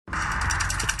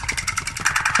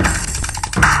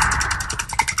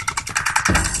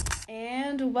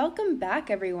And welcome back,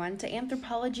 everyone, to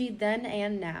Anthropology Then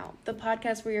and Now, the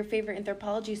podcast where your favorite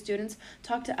anthropology students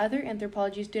talk to other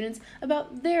anthropology students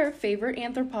about their favorite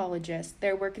anthropologists,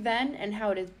 their work then, and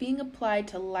how it is being applied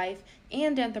to life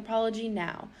and anthropology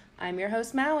now. I'm your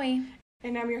host, Maui.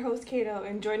 And I'm your host, Kato.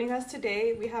 And joining us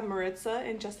today, we have Maritza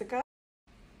and Jessica,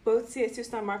 both CSU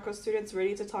San Marcos students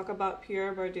ready to talk about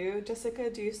Pierre Bourdieu. Jessica,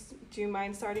 do you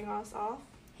mind starting us off?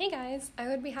 Hey guys, I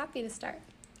would be happy to start.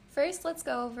 First, let's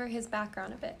go over his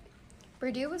background a bit.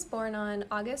 Bourdieu was born on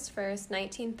August 1st,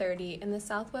 1930 in the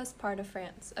southwest part of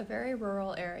France, a very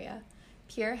rural area.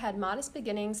 Pierre had modest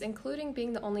beginnings, including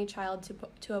being the only child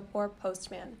to a poor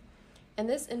postman, and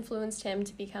this influenced him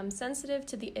to become sensitive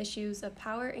to the issues of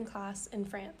power and class in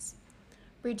France.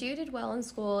 Bourdieu did well in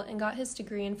school and got his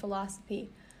degree in philosophy,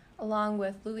 along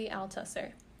with Louis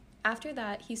Althusser. After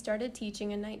that, he started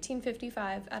teaching in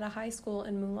 1955 at a high school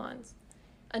in Moulins,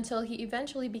 until he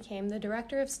eventually became the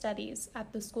director of studies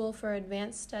at the School for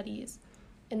Advanced Studies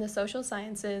in the Social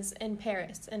Sciences in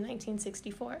Paris in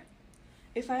 1964.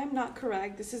 If I am not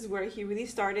correct, this is where he really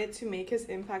started to make his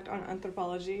impact on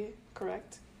anthropology,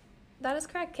 correct? That is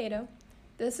correct, Kato.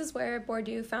 This is where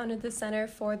Bourdieu founded the Center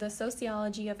for the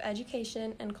Sociology of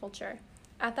Education and Culture.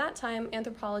 At that time,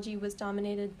 anthropology was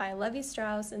dominated by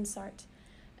Lévi-Strauss and Sartre,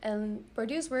 and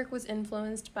Bourdieu's work was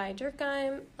influenced by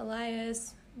Durkheim,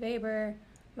 Elias, Weber,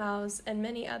 Mauss, and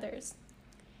many others.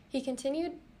 He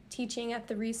continued teaching at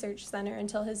the Research Center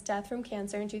until his death from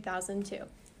cancer in 2002,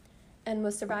 and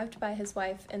was survived by his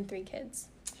wife and 3 kids.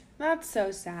 That's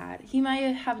so sad. He might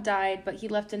have died, but he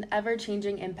left an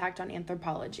ever-changing impact on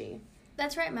anthropology.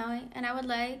 That's right, Maui, and I would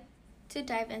like to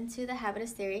dive into the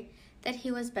habitus theory that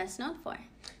he was best known for.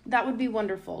 That would be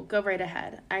wonderful. Go right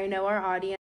ahead. I know our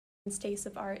audience Taste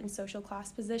of art and social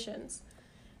class positions.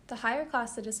 The higher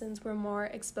class citizens were more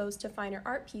exposed to finer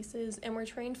art pieces and were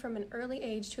trained from an early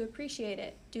age to appreciate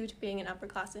it due to being an upper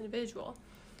class individual.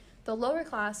 The lower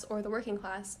class, or the working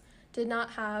class, did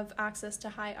not have access to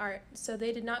high art, so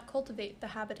they did not cultivate the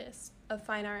habitus of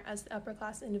fine art as the upper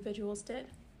class individuals did.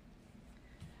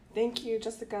 Thank you,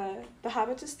 Jessica. The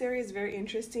habitus theory is very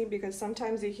interesting because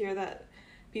sometimes you hear that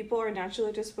people are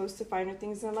naturally disposed to finer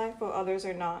things in life, while others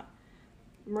are not.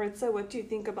 Maritza, what do you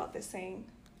think about this saying?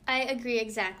 I agree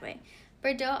exactly.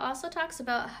 Bourdieu also talks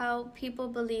about how people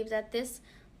believe that this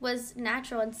was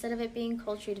natural instead of it being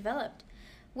culturally developed,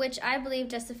 which I believe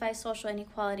justifies social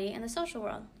inequality in the social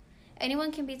world.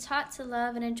 Anyone can be taught to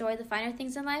love and enjoy the finer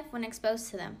things in life when exposed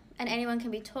to them, and anyone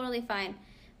can be totally fine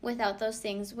without those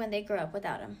things when they grow up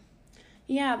without them.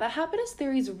 Yeah, the habitus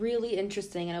theory is really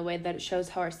interesting in a way that it shows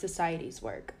how our societies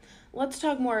work. Let's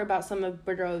talk more about some of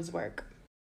Bourdieu's work.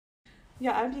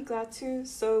 Yeah, I'd be glad to.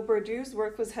 So Bourdieu's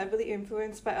work was heavily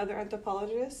influenced by other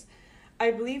anthropologists.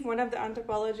 I believe one of the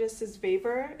anthropologists is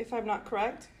Weber, if I'm not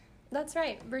correct. That's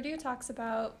right. Bourdieu talks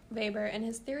about Weber and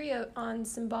his theory on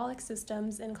symbolic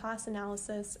systems in class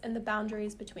analysis and the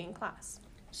boundaries between class.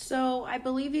 So I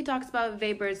believe he talks about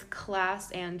Weber's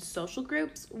class and social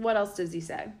groups. What else does he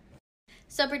say?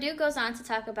 So Bourdieu goes on to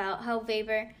talk about how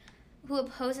Weber, who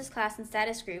opposes class and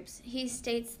status groups, he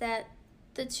states that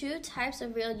the 2 types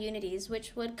of real unities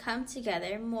which would come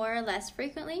together more or less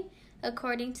frequently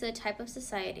according to the type of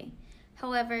society.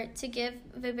 However, to give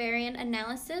Weberian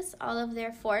analysis all of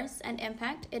their force and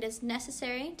impact, it is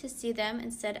necessary to see them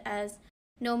instead as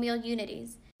nominal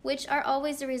unities, which are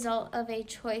always the result of a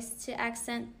choice to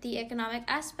accent the economic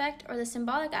aspect or the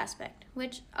symbolic aspect,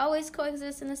 which always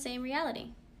coexist in the same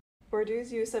reality.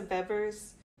 Bourdieu's use of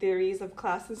Weber's theories of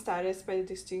class and status by the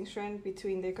distinction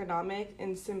between the economic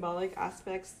and symbolic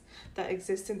aspects that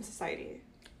exist in society.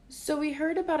 So we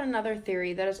heard about another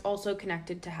theory that is also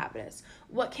connected to habitus.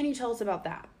 What can you tell us about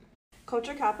that?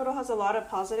 Culture capital has a lot of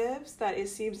positives that it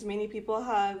seems many people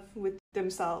have with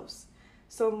themselves.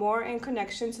 So more in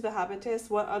connection to the habitus,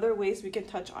 what other ways we can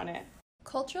touch on it?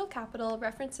 Cultural capital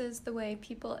references the way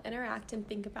people interact and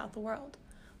think about the world.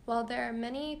 While there are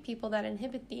many people that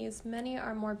inhibit these, many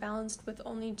are more balanced with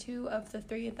only 2 of the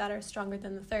 3 that are stronger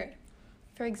than the third.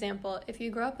 For example, if you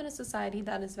grow up in a society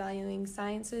that is valuing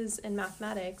sciences and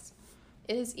mathematics,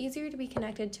 it is easier to be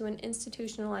connected to an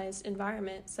institutionalized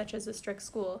environment, such as a strict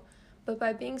school, but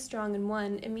by being strong in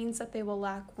one, it means that they will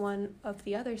lack one of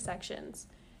the other sections.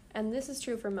 And this is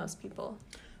true for most people.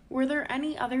 Were there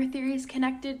any other theories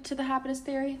connected to the habitus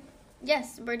theory?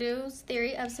 Yes, Bourdieu's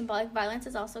theory of symbolic violence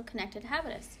is also connected to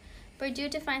habitus.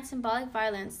 Bourdieu defines symbolic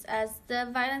violence as the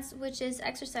violence which is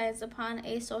exercised upon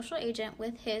a social agent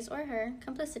with his or her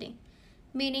complicity,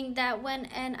 meaning that when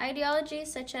an ideology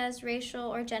such as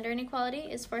racial or gender inequality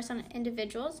is forced on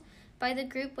individuals by the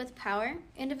group with power,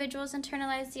 individuals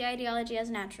internalize the ideology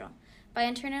as natural, By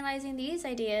internalizing these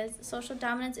ideas, social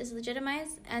dominance is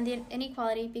legitimized and the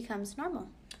inequality becomes normal.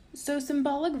 So,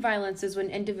 symbolic violence is when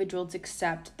individuals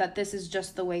accept that this is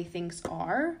just the way things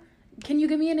are. Can you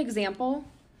give me an example?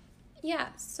 Yeah,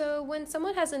 so when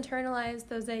someone has internalized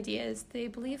those ideas, they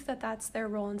believe that that's their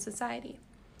role in society.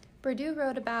 Bourdieu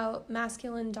wrote about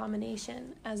masculine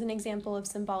domination as an example of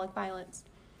symbolic violence.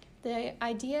 The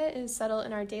idea is subtle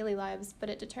in our daily lives, but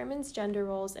it determines gender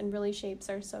roles and really shapes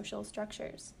our social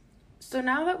structures. So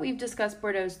now that we've discussed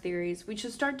Bourdieu's theories, we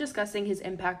should start discussing his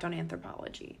impact on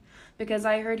anthropology, because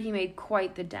I heard he made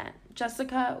quite the dent.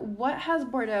 Jessica, what has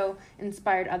Bourdieu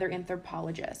inspired other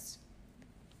anthropologists?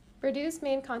 Bourdieu's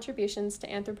main contributions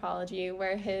to anthropology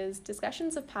were his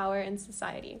discussions of power in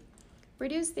society,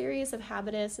 Bourdieu's theories of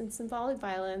habitus and symbolic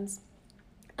violence,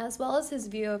 as well as his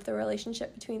view of the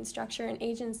relationship between structure and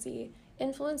agency,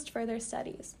 influenced further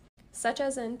studies, such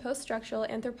as in post-structural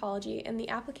anthropology and the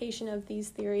application of these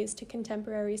theories to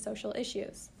contemporary social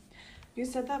issues. You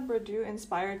said that Bourdieu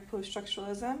inspired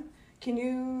post-structuralism. Can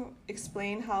you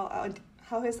explain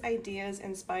how his ideas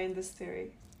inspired this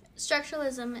theory?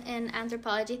 Structuralism in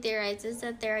anthropology theorizes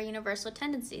that there are universal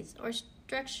tendencies, or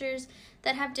structures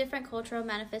that have different cultural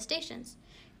manifestations.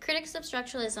 Critics of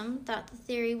structuralism thought the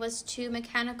theory was too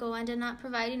mechanical and did not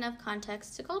provide enough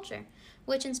context to culture,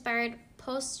 which inspired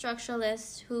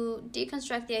post-structuralists who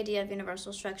deconstruct the idea of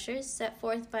universal structures set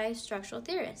forth by structural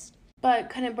theorists. But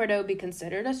couldn't Bourdieu be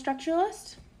considered a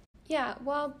structuralist? Yeah,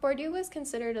 while Bourdieu was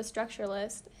considered a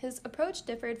structuralist, his approach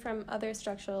differed from other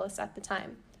structuralists at the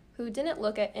time, who didn't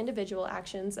look at individual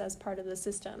actions as part of the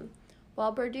system.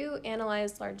 While Bourdieu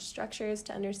analyzed large structures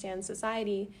to understand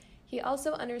society, he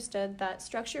also understood that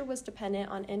structure was dependent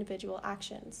on individual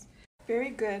actions. Very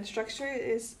good. Structure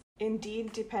is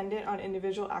indeed dependent on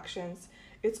individual actions.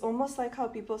 It's almost like how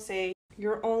people say,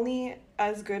 you're only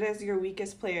as good as your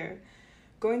weakest player,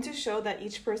 going to show that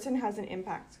each person has an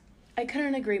impact. I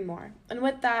couldn't agree more. And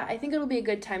with that, I think it'll be a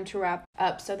good time to wrap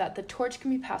up so that the torch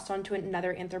can be passed on to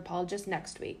another anthropologist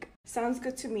next week. Sounds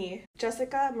good to me.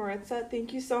 Jessica, Maritza,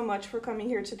 thank you so much for coming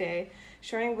here today,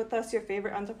 sharing with us your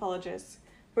favorite anthropologists.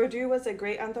 Bourdieu was a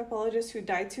great anthropologist who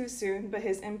died too soon, but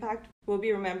his impact will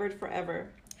be remembered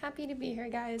forever. Happy to be here,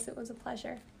 guys. It was a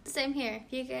pleasure. Same here.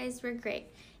 You guys were great.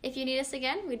 If you need us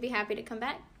again, we'd be happy to come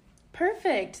back.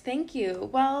 Perfect, thank you.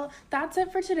 Well, that's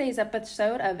it for today's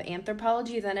episode of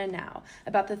Anthropology Then and Now,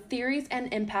 about the theories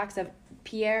and impacts of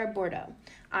Pierre Bourdieu.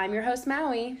 I'm your host,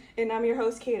 Maui. And I'm your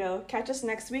host, Kato. Catch us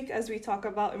next week as we talk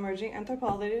about emerging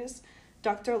anthropologist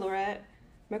Dr. Laurette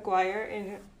McGuire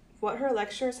and what her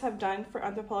lectures have done for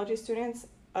anthropology students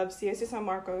of CSU San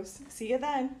Marcos. See you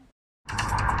then!